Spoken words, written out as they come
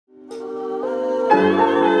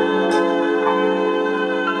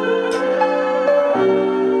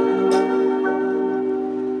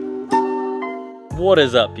What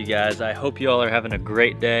is up, you guys? I hope you all are having a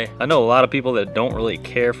great day. I know a lot of people that don't really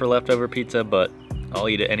care for leftover pizza, but I'll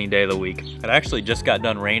eat it any day of the week. It actually just got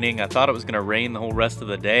done raining. I thought it was gonna rain the whole rest of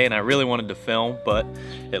the day and I really wanted to film, but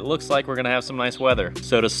it looks like we're gonna have some nice weather.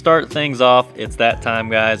 So to start things off, it's that time,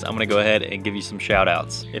 guys. I'm gonna go ahead and give you some shout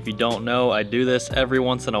outs. If you don't know, I do this every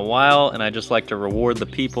once in a while and I just like to reward the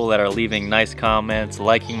people that are leaving nice comments,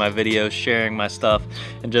 liking my videos, sharing my stuff,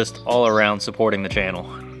 and just all around supporting the channel.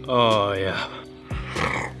 Oh yeah.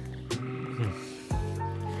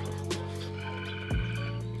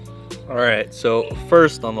 All right, so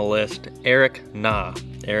first on the list, Eric Nah.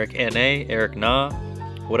 Eric N.A., Eric Nah,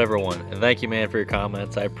 whatever one. And thank you, man, for your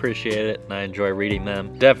comments. I appreciate it, and I enjoy reading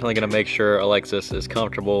them. Definitely gonna make sure Alexis is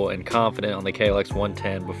comfortable and confident on the KLX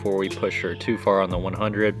 110 before we push her too far on the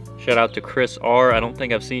 100. Shout out to Chris R. I don't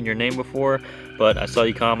think I've seen your name before, but I saw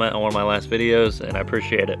you comment on one of my last videos, and I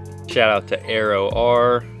appreciate it. Shout out to Arrow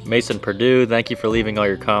R. Mason Purdue, thank you for leaving all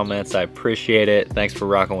your comments. I appreciate it. Thanks for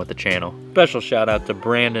rocking with the channel. Special shout out to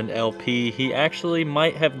Brandon LP. He actually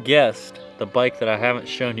might have guessed the bike that I haven't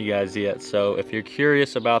shown you guys yet. So if you're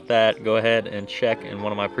curious about that, go ahead and check in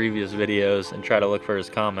one of my previous videos and try to look for his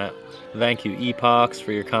comment. Thank you, Epox,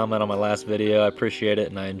 for your comment on my last video. I appreciate it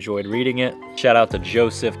and I enjoyed reading it. Shout out to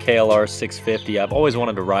Joseph KLR 650. I've always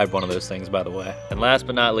wanted to ride one of those things, by the way. And last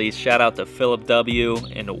but not least, shout out to Philip W.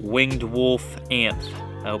 and Winged Wolf Anth.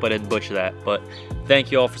 I hope I didn't butcher that, but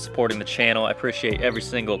thank you all for supporting the channel. I appreciate every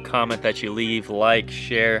single comment that you leave, like,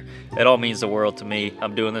 share. It all means the world to me.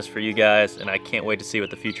 I'm doing this for you guys, and I can't wait to see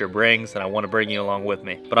what the future brings, and I want to bring you along with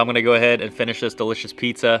me. But I'm going to go ahead and finish this delicious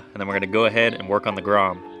pizza, and then we're going to go ahead and work on the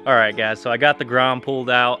Grom. Alright guys, so I got the Grom pulled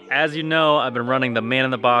out. As you know, I've been running the Man in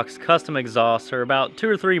the Box custom exhaust for about 2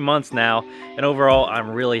 or 3 months now, and overall I'm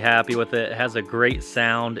really happy with it. It has a great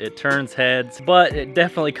sound, it turns heads, but it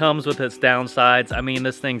definitely comes with its downsides. I mean,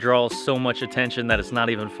 this thing draws so much attention that it's not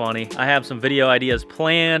even funny. I have some video ideas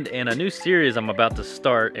planned and a new series I'm about to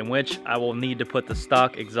start in which I will need to put the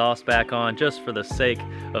stock exhaust back on just for the sake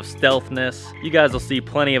of stealthness. You guys will see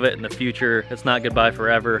plenty of it in the future. It's not goodbye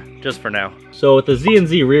forever, just for now. So with the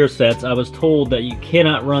Z&Z rear sets, I was told that you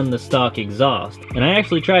cannot run the stock exhaust. And I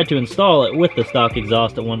actually tried to install it with the stock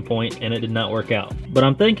exhaust at one point and it did not work out. But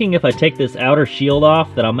I'm thinking if I take this outer shield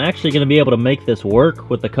off that I'm actually going to be able to make this work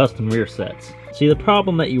with the custom rear sets. See, the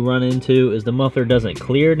problem that you run into is the muffler doesn't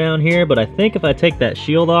clear down here, but I think if I take that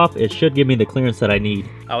shield off, it should give me the clearance that I need.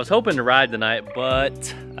 I was hoping to ride tonight,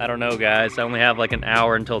 but I don't know, guys. I only have like an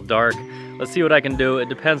hour until dark. Let's see what I can do. It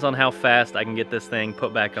depends on how fast I can get this thing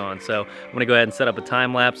put back on. So I'm gonna go ahead and set up a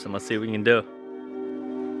time lapse and let's see what we can do.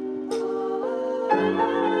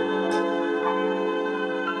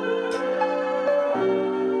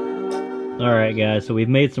 Alright guys, so we've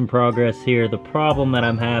made some progress here. The problem that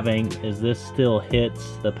I'm having is this still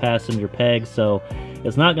hits the passenger peg, so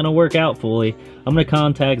it's not going to work out fully. I'm going to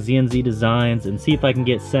contact Z&Z Designs and see if I can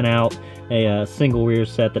get sent out a single rear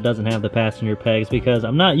set that doesn't have the passenger pegs, because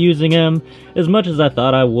I'm not using them as much as I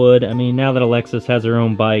thought I would. I mean, now that Alexis has her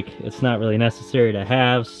own bike, it's not really necessary to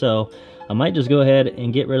have, so I might just go ahead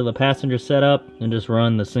and get rid of the passenger setup and just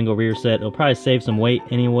run the single rear set. It'll probably save some weight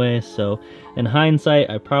anyway, so in hindsight,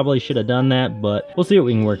 I probably should have done that, but we'll see what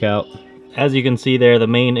we can work out. As you can see there, the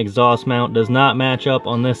main exhaust mount does not match up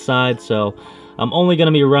on this side, so I'm only going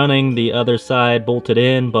to be running the other side bolted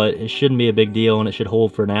in, but it shouldn't be a big deal and it should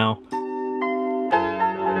hold for now.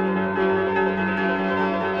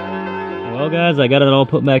 Well guys, I got it all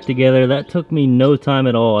put back together. That took me no time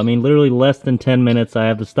at all. I mean, literally less than 10 minutes. I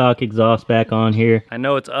have the stock exhaust back on here. I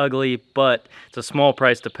know it's ugly, but it's a small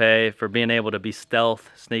price to pay for being able to be stealth,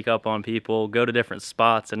 sneak up on people, go to different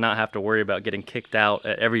spots, and not have to worry about getting kicked out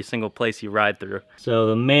at every single place you ride through. So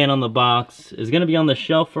the Man on the Box is going to be on the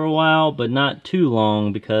shelf for a while, but not too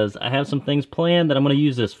long, because I have some things planned that I'm going to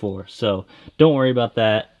use this for. So don't worry about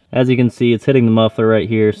that. As you can see, it's hitting the muffler right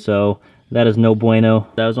here, so that is no bueno.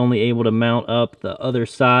 I was only able to mount up the other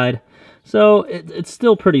side, so it's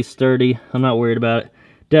still pretty sturdy. I'm not worried about it.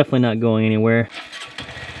 Definitely not going anywhere.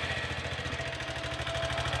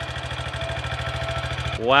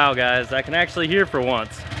 Wow guys, I can actually hear for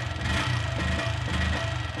once.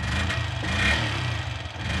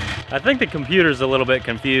 I think the computer's a little bit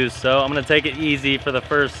confused, so I'm gonna take it easy for the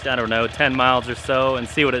first, I don't know, 10 miles or so and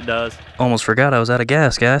see what it does. Almost forgot I was out of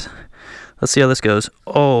gas, guys. Let's see how this goes.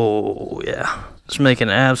 Oh, yeah. Just making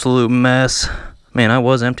an absolute mess. Man, I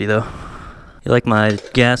was empty, though. You like my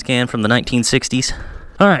gas can from the 1960s?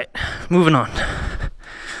 All right, moving on.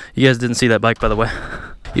 You guys didn't see that bike, by the way.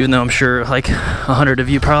 Even though I'm sure like 100 of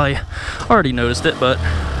you probably already noticed it, but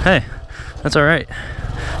hey, that's all right.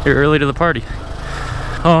 You're early to the party.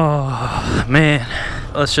 Oh man,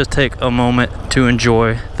 let's just take a moment to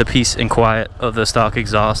enjoy the peace and quiet of the stock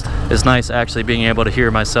exhaust. It's nice actually being able to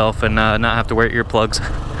hear myself and not have to wear earplugs.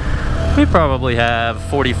 We probably have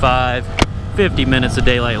 45, 50 minutes of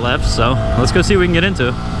daylight left, so let's go see what we can get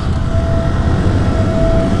into.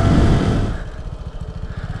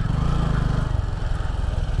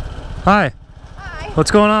 Hi. Hi.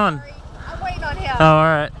 What's going on? Sorry. I'm waiting on him. Oh, all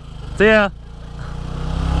right. See ya.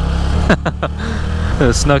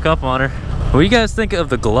 Snuck up on her. What do you guys think of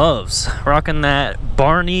the gloves? Rocking that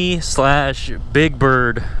Barney / Big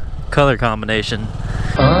Bird color combination.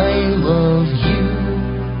 I love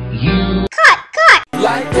you. Cut!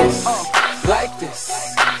 Like this, like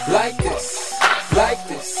this, like this, like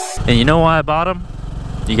this. And you know why I bought them?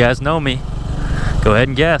 You guys know me. Go ahead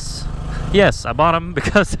and guess. Yes, I bought them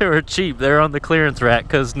because they were cheap. They were on the clearance rack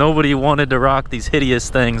because nobody wanted to rock these hideous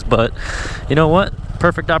things. But you know what?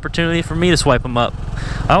 Perfect opportunity for me to swipe them up.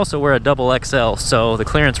 I also wear a double XL, so the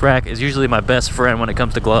clearance rack is usually my best friend when it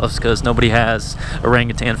comes to gloves because nobody has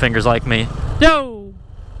orangutan fingers like me. Yo!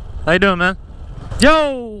 How you doing, man?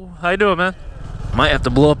 Yo! How you doing, man? Might have to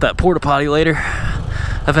blow up that porta potty later.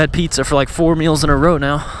 I've had pizza for like 4 meals in a row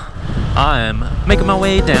now. I am making my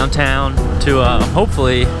way downtown to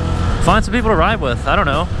hopefully find some people to ride with. I don't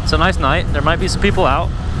know. It's a nice night. There might be some people out.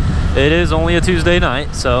 It is only a Tuesday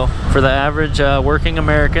night, so for the average working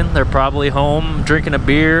American, they're probably home drinking a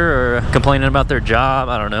beer or complaining about their job.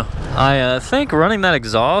 I don't know. I think running that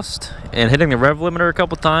exhaust and hitting the rev limiter a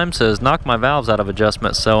couple times has knocked my valves out of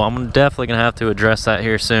adjustment, so I'm definitely gonna have to address that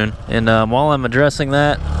here soon. And while I'm addressing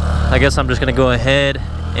that, I guess I'm just gonna go ahead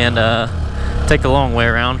and take the long way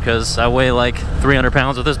around because I weigh like 300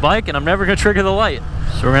 pounds with this bike and I'm never gonna trigger the light.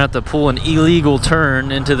 So we're gonna have to pull an illegal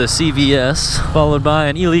turn into the CVS, followed by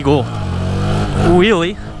an illegal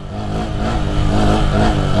wheelie.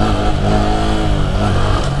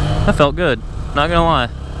 That felt good, not gonna lie.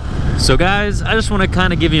 So guys, I just want to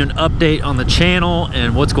kind of give you an update on the channel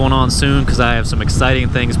and what's going on soon because I have some exciting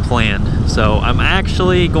things planned. So I'm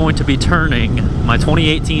actually going to be turning my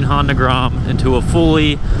 2018 Honda Grom into a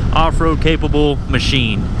fully off-road capable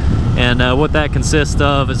machine. And what that consists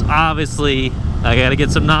of is obviously I gotta get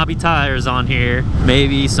some knobby tires on here,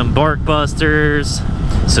 maybe some bark busters,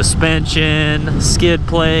 suspension, skid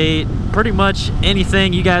plate, pretty much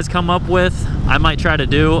anything you guys come up with I might try to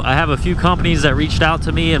do. I have a few companies that reached out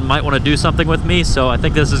to me and might want to do something with me, so I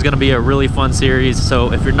think this is going to be a really fun series.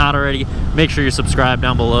 So if you're not already, make sure you're subscribed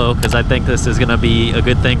down below because I think this is going to be a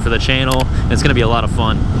good thing for the channel. It's going to be a lot of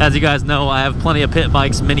fun. As you guys know, I have plenty of pit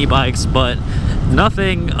bikes, mini bikes, but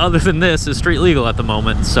nothing other than this is street legal at the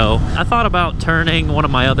moment. So I thought about turning one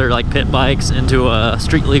of my other like pit bikes into a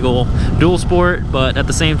street legal dual sport, but at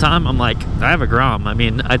the same time I'm like, I have a Grom. I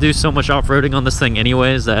mean, I do so much off-roading on this thing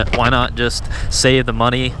anyways that why not just save the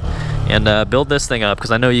money and build this thing up,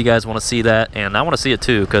 because I know you guys want to see that and I want to see it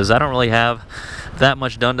too because I don't really have that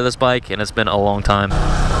much done to this bike and it's been a long time.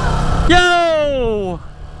 Yo!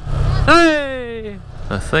 Hey!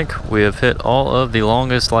 I think we have hit all of the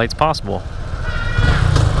longest lights possible.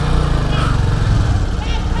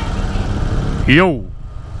 Yo!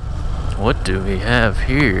 What do we have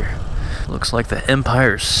here? Looks like the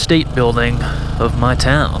Empire State Building of my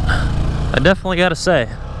town. I definitely gotta say,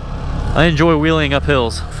 I enjoy wheeling up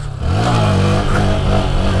hills.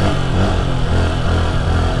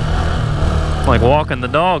 Like walking the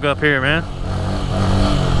dog up here, man.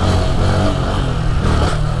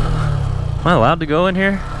 Am I allowed to go in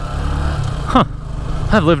here? Huh.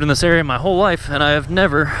 I've lived in this area my whole life and I have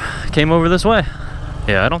never came over this way.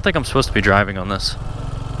 Yeah, I don't think I'm supposed to be driving on this.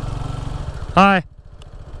 Hi.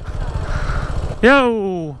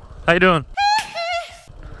 Yo! How you doing?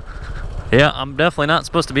 Yeah, I'm definitely not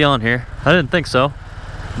supposed to be on here. I didn't think so.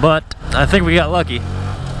 But I think we got lucky.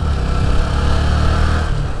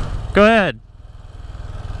 Go ahead.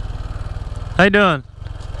 How you doing?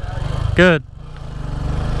 Good.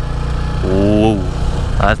 Whoa.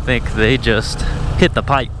 I think they just hit the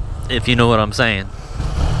pipe, if you know what I'm saying.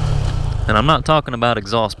 And I'm not talking about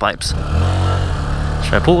exhaust pipes. Should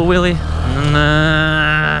I pull a wheelie?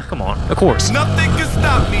 Nah, come on, of course. Nothing can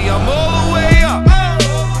stop me, I'm all the way up.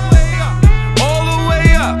 All the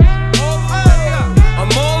way up.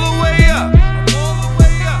 I'm all the way up.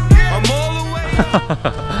 I'm all the way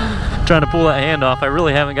up. Trying to pull that hand off. I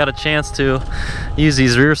really haven't got a chance to use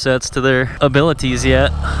these rear sets to their abilities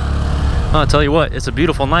yet. I'll tell you what, it's a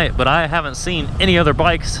beautiful night, but I haven't seen any other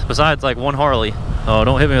bikes besides like one Harley. Oh,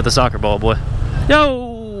 don't hit me with the soccer ball, boy.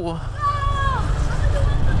 Yo!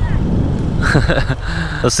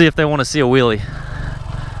 Let's see if they want to see a wheelie.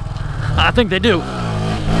 I think they do.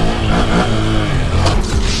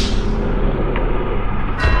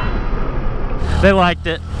 They liked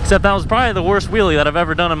it, except that was probably the worst wheelie that I've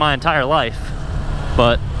ever done in my entire life.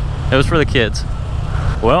 But it was for the kids.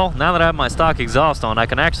 Well, now that I have my stock exhaust on, I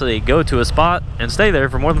can actually go to a spot and stay there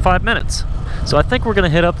for more than 5 minutes. So I think we're gonna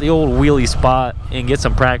hit up the old wheelie spot and get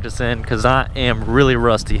some practice in, because I am really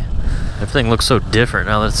rusty. Everything looks so different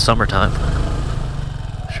now that it's summertime.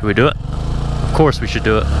 Should we do it? Of course we should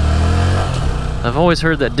do it. I've always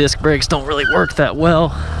heard that disc brakes don't really work that well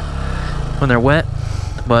when they're wet,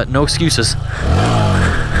 but no excuses.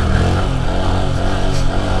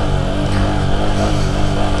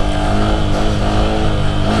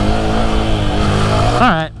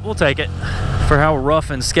 Alright, we'll take it. For how rough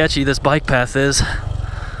and sketchy this bike path is,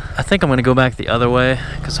 I think I'm gonna go back the other way,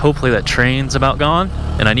 because hopefully that train's about gone,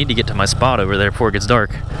 and I need to get to my spot over there before it gets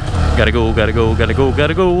dark. Gotta go, gotta go, gotta go,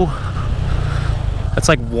 gotta go. That's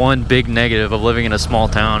like one big negative of living in a small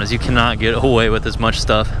town, is you cannot get away with as much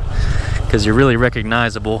stuff, because you're really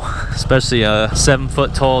recognizable, especially a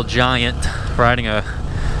 7-foot tall giant riding a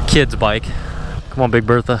kid's bike. Come on, Big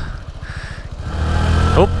Bertha.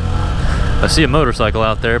 Oh, I see a motorcycle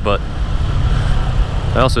out there, but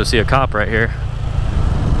I also see a cop right here.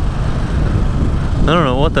 I don't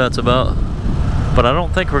know what that's about, but I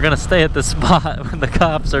don't think we're gonna stay at this spot when the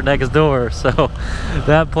cops are next door, so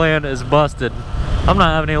that plan is busted. I'm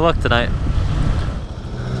not having any luck tonight.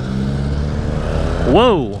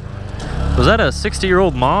 Whoa! Was that a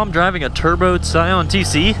 60-year-old mom driving a turbo Scion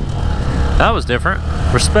TC? That was different.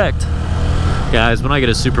 Respect. Guys, when I get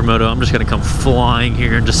a supermoto, I'm just gonna come flying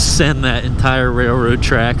here and just send that entire railroad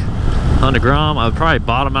track onto Grom. I would probably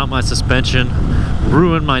bottom out my suspension,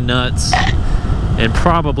 ruin my nuts, and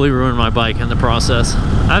probably ruin my bike in the process.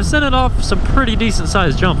 I've sent it off some pretty decent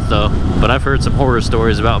sized jumps though, but I've heard some horror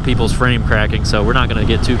stories about people's frame cracking, so we're not gonna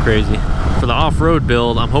get too crazy. For the off-road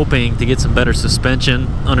build, I'm hoping to get some better suspension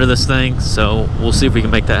under this thing, so we'll see if we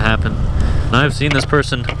can make that happen. And I've seen this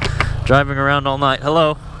person driving around all night.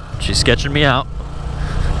 Hello. She's sketching me out.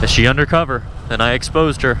 Is she undercover? And I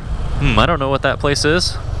exposed her. I don't know what that place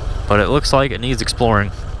is, but it looks like it needs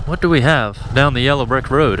exploring. What do we have down the yellow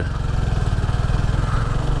brick road?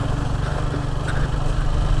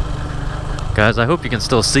 Guys, I hope you can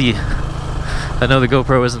still see. I know the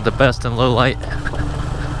GoPro isn't the best in low light,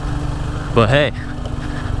 but hey,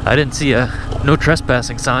 I didn't see a no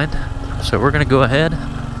trespassing sign, so we're gonna go ahead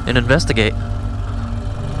and investigate.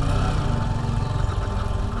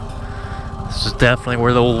 This is definitely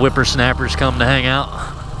where the old whippersnappers come to hang out.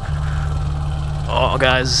 Oh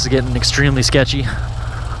guys, this is getting extremely sketchy.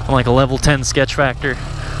 I'm like a level 10 sketch factor.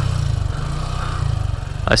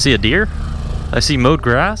 I see a deer. I see mowed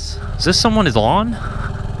grass. Is this someone's lawn?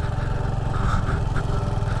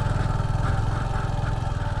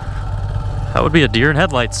 That would be a deer in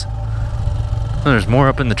headlights. And there's more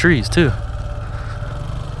up in the trees too.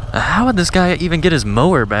 How would this guy even get his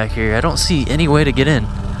mower back here? I don't see any way to get in.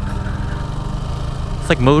 It's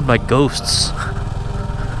like mowed by ghosts.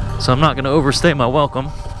 So I'm not gonna overstay my welcome.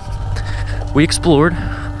 We explored.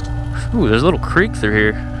 Ooh, there's a little creek through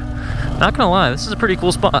here. Not gonna lie, this is a pretty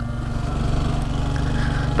cool spot.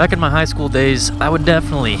 Back in my high school days, I would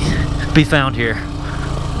definitely be found here.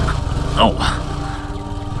 Oh.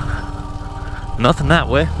 Nothing that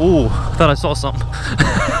way. Ooh, I thought I saw something.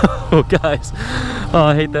 Oh, guys. Oh,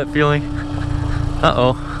 I hate that feeling.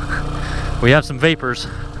 Uh-oh. We have some vapors.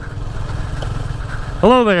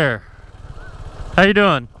 Hello there. How you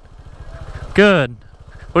doing? Good.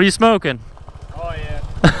 What are you smoking? Oh, yeah.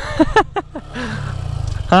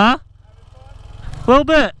 Huh? A little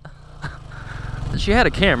bit. She had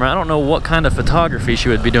a camera. I don't know what kind of photography she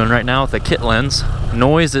would be doing right now with a kit lens.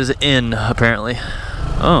 Noise is in, apparently.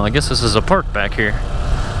 Oh, I guess this is a park back here.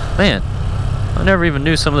 Man, I never even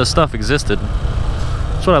knew some of this stuff existed.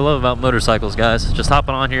 That's what I love about motorcycles, guys. Just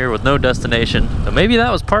hopping on here with no destination. But maybe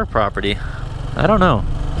that was park property. I don't know.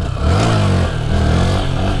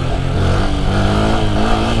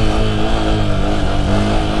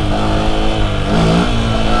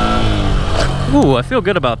 Ooh, I feel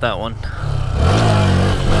good about that one.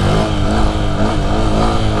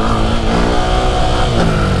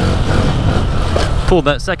 Pulled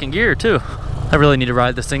that second gear too. I really need to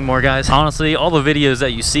ride this thing more, guys. Honestly, all the videos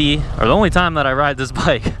that you see are the only time that I ride this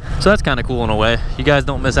bike. So that's kind of cool in a way. You guys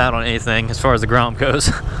don't miss out on anything as far as the Grom goes.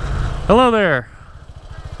 Hello there.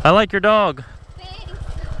 I like your dog. Thanks.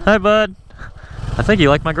 Hi, bud. I think you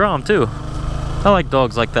like my Grom too. I like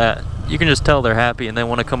dogs like that. You can just tell they're happy and they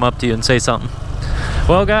want to come up to you and say something.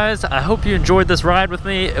 Well, guys, I hope you enjoyed this ride with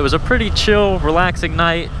me. It was a pretty chill, relaxing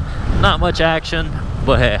night. not much action,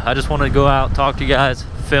 but hey, I just wanted to go out, talk to you guys,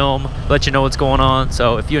 film, let you know what's going on.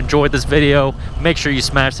 So if you enjoyed this video, make sure you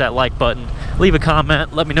smash that like button, leave a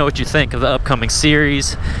comment, let me know what you think of the upcoming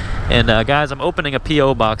series. And guys, I'm opening a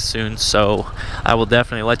P.O. box soon, so I will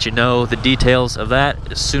definitely let you know the details of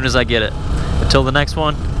that as soon as I get it. Until the next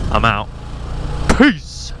one, I'm out.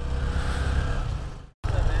 Peace!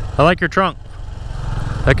 I like your trunk.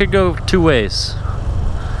 That could go two ways.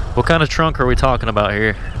 What kind of trunk are we talking about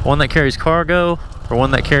here? One that carries cargo, or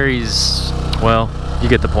one that carries, well, you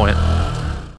get the point.